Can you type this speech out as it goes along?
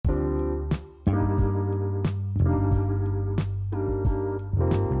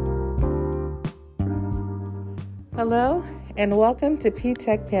Hello, and welcome to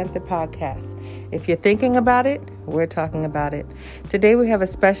P-Tech Panther Podcast. If you're thinking about it, we're talking about it. Today we have a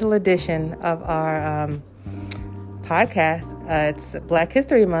special edition of our podcast. It's Black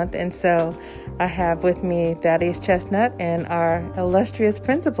History Month, and so I have with me Thaddeus Chestnut and our illustrious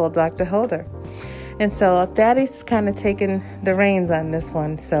principal, Dr. Holder. And so Thaddeus is kind of taking the reins on this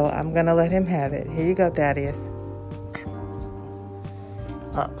one, so I'm going to let him have it. Here you go, Thaddeus.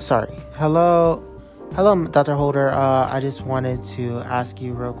 Hello, Dr. Holder. I just wanted to ask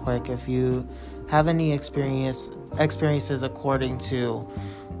you real quick if you have any experiences according to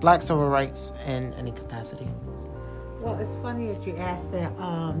Black civil rights in any capacity. Well, it's funny that you asked that.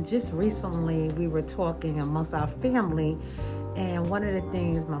 Just recently, we were talking amongst our family, and one of the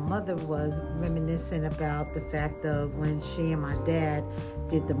things my mother was reminiscing about the fact of when she and my dad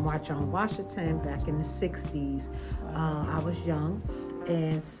did the March on Washington back in the 60s. I was young,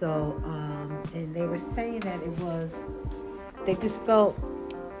 and so, and they were saying that they just felt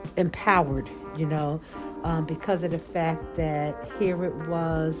empowered, because of the fact that here it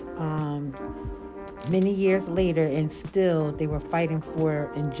was many years later, and still they were fighting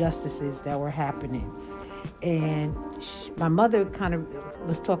for injustices that were happening. And my mother kind of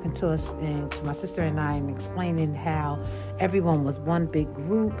was talking to us and to my sister and I and explaining how everyone was one big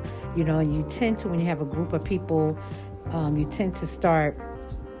group, and you tend to, when you have a group of people, people start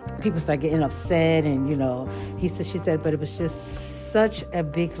getting upset, and she said, but it was just such a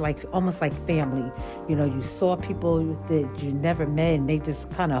big, almost like family. You saw people that you never met, and they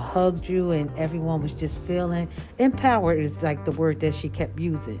just kind of hugged you, and everyone was just feeling empowered, is like the word that she kept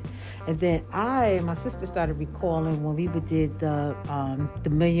using. And then my sister started recalling when we did the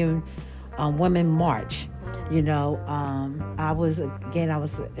Million Women March. I was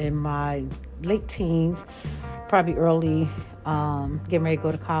in my late teens, probably early, getting ready to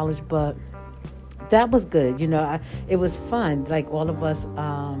go to college, but that was good. It was fun. Like all of us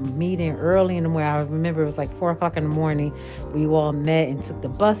meeting early in the morning. I remember it was like 4 o'clock in the morning. We all met and took the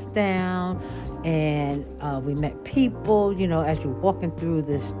bus down, and we met people, as you're walking through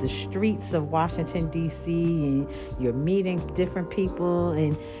the streets of Washington, D.C., and you're meeting different people,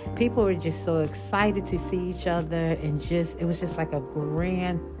 and people were just so excited to see each other, and it was just like a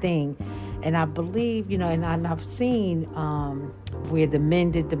grand thing. And I believe, and I've seen where the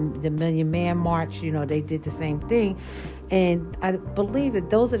men did the Million Man March, they did the same thing. And I believe that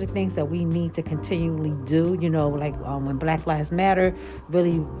those are the things that we need to continually do, when Black Lives Matter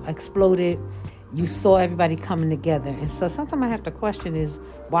really exploded, you saw everybody coming together. And so sometimes I have to question is,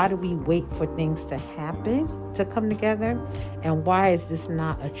 why do we wait for things to happen to come together? And why is this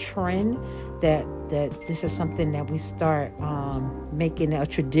not a trend that this is something that we start making a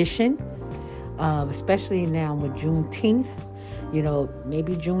tradition, especially now with Juneteenth?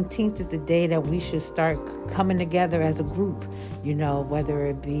 Maybe Juneteenth is the day that we should start coming together as a group, whether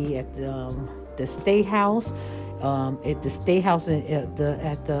it be at the State House, at the State House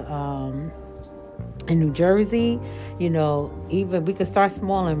in New Jersey, even we could start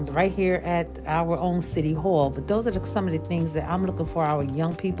small and right here at our own city hall. But those are some of the things that I'm looking for our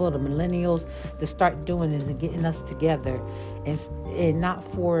young people, the millennials, to start doing, is getting us together, and not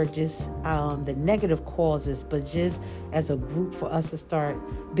for just the negative causes, but just as a group for us to start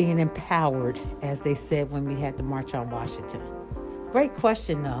being empowered, as they said when we had the March on Washington. Great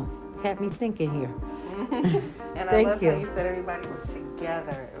question, though. Had me thinking here. And I love how you said everybody was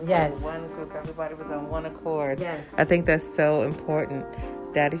together. It was yes. like one group. Everybody was on one accord. Yes. I think that's so important.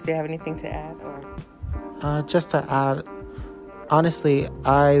 Daddy, do you have anything to add? Or just to add, honestly,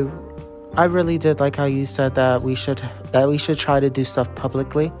 I really did like how you said that we should try to do stuff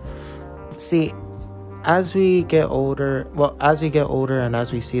publicly. See, as we get older, and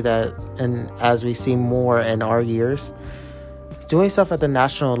as we see that, and as we see more in our years, doing stuff at the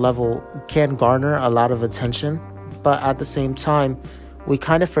national level can garner a lot of attention, but at the same time, we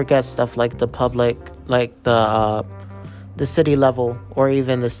kind of forget stuff like the public, like the city level or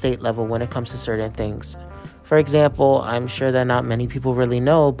even the state level when it comes to certain things. For example, I'm sure that not many people really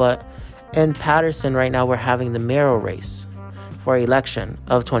know, but in Patterson right now, we're having the mayoral race for election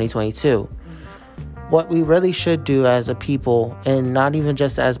of 2022. What we really should do as a people, and not even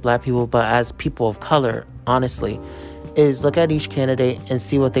just as Black people, but as people of color, honestly, is look at each candidate and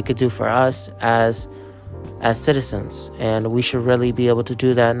see what they could do for us as citizens. And we should really be able to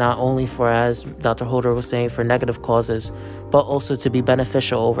do that, not only for, as Dr. Holder was saying, for negative causes, but also to be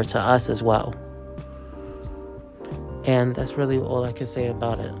beneficial over to us as well. And that's really all I can say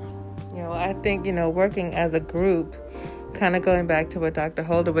about it. I think, working as a group, kind of going back to what Dr.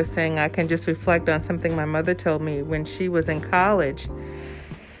 Holder was saying, I can just reflect on something my mother told me when she was in college.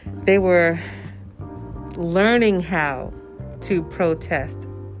 They were learning how to protest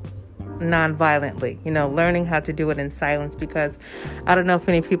non-violently, learning how to do it in silence, because I don't know if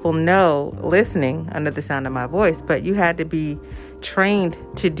any people know listening under the sound of my voice, but you had to be trained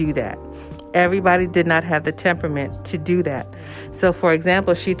to do that. Everybody did not have the temperament to do that. So, for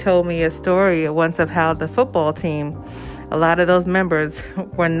example, she told me a story once of how the football team, a lot of those members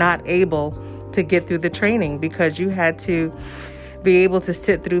were not able to get through the training because you had to be able to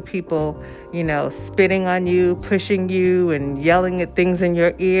sit through people, spitting on you, pushing you, and yelling at things in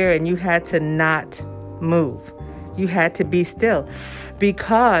your ear, and you had to not move. You had to be still.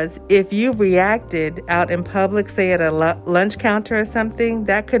 Because if you reacted out in public, say at a lunch counter or something,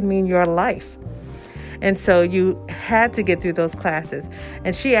 that could mean your life. And so you had to get through those classes.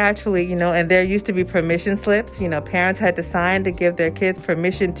 And she actually, and there used to be permission slips, parents had to sign to give their kids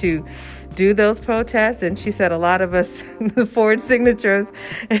permission to do those protests. And she said a lot of us forged signatures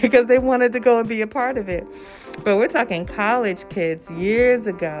because they wanted to go and be a part of it. But we're talking college kids years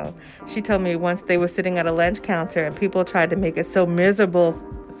ago. She told me once they were sitting at a lunch counter and people tried to make it so miserable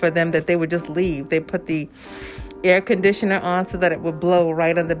for them that they would just leave. They put the air conditioner on so that it would blow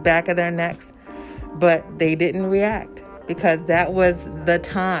right on the back of their necks. But they didn't react because that was the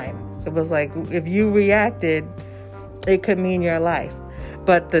time. It was like if you reacted, it could mean your life.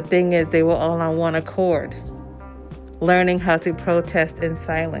 But the thing is, they were all on one accord, learning how to protest in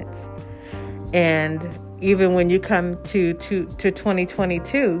silence. And even when you come to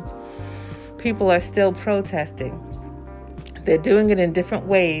 2022, people are still protesting. They're doing it in different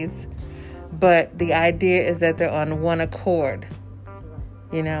ways, but the idea is that they're on one accord.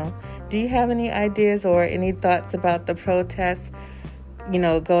 Do you have any ideas or any thoughts about the protests,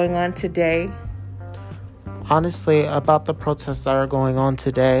 going on today? Honestly, about the protests that are going on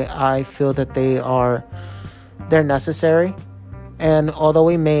today, I feel that they're necessary. And although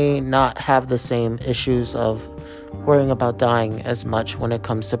we may not have the same issues of worrying about dying as much when it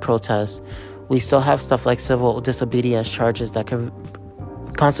comes to protests, we still have stuff like civil disobedience charges that can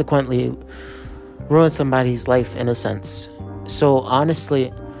consequently ruin somebody's life in a sense. So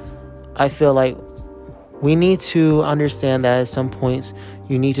honestly, I feel like we need to understand that at some points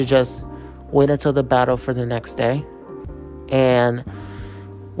you need to just wait until the battle for the next day. And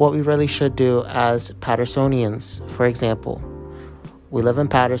what we really should do as Pattersonians, for example, we live in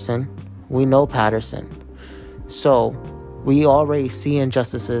Patterson, we know Patterson. So we already see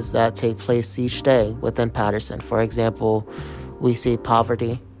injustices that take place each day within Patterson. For example, we see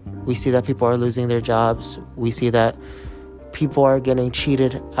poverty. We see that people are losing their jobs. We see that people are getting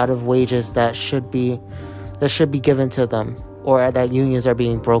cheated out of wages that should be given to them, or that unions are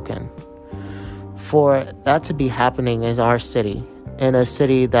being broken. For that to be happening in our city, in a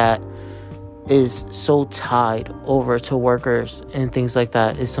city that is so tied over to workers and things like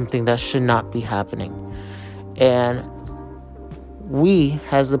that, is something that should not be happening. And we,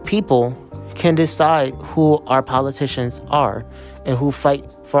 as the people, can decide who our politicians are and who fight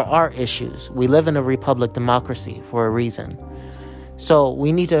for our issues. We live in a republic democracy for a reason. So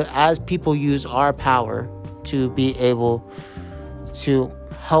we need to, as people, use our power to be able to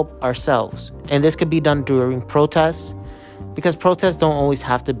help ourselves. And this could be done during protests, because protests don't always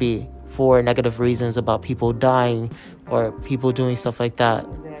have to be for negative reasons about people dying or people doing stuff like that.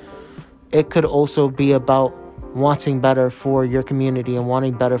 Exactly. It could also be about wanting better for your community and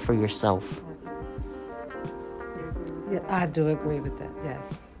wanting better for yourself. Yeah, I do agree with that,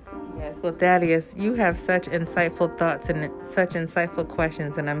 yes. Yes, well, Thaddeus, you have such insightful thoughts and such insightful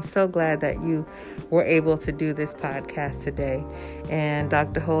questions, and I'm so glad that you were able to do this podcast today. And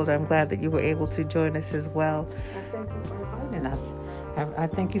Dr. Holder, I'm glad that you were able to join us as well. I thank you for inviting us. I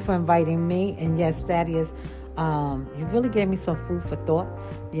thank you for inviting me. And yes, Thaddeus, you really gave me some food for thought,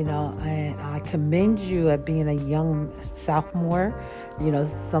 and I commend you at being a young sophomore.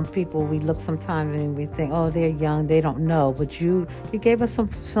 Some people, we look sometimes and we think, oh, they're young, they don't know. But you gave us some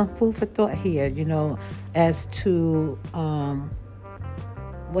food for thought here, as to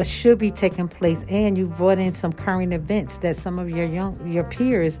what should be taking place. And you brought in some current events that some of your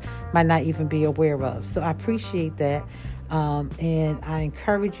peers might not even be aware of. So I appreciate that. And I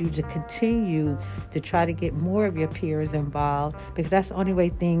encourage you to continue to try to get more of your peers involved, because that's the only way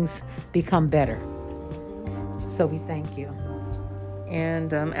things become better. So we thank you.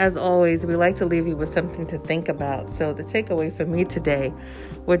 And as always, we like to leave you with something to think about. So the takeaway for me today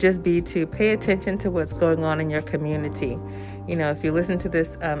would just be to pay attention to what's going on in your community. If you listen to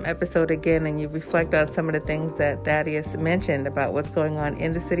this episode again and you reflect on some of the things that Thaddeus mentioned about what's going on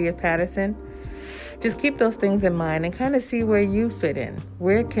in the city of Patterson, just keep those things in mind and kind of see where you fit in.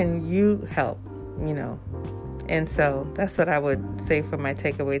 Where can you help, And so that's what I would say for my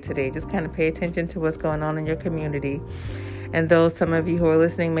takeaway today. Just kind of pay attention to what's going on in your community. And though some of you who are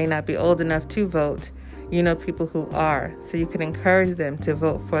listening may not be old enough to vote, you know people who are. So you can encourage them to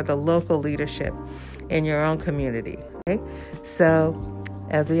vote for the local leadership in your own community. Okay? So,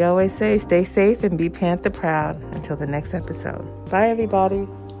 as we always say, stay safe and be Panther proud until the next episode. Bye, everybody.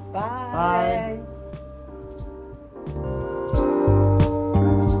 Bye.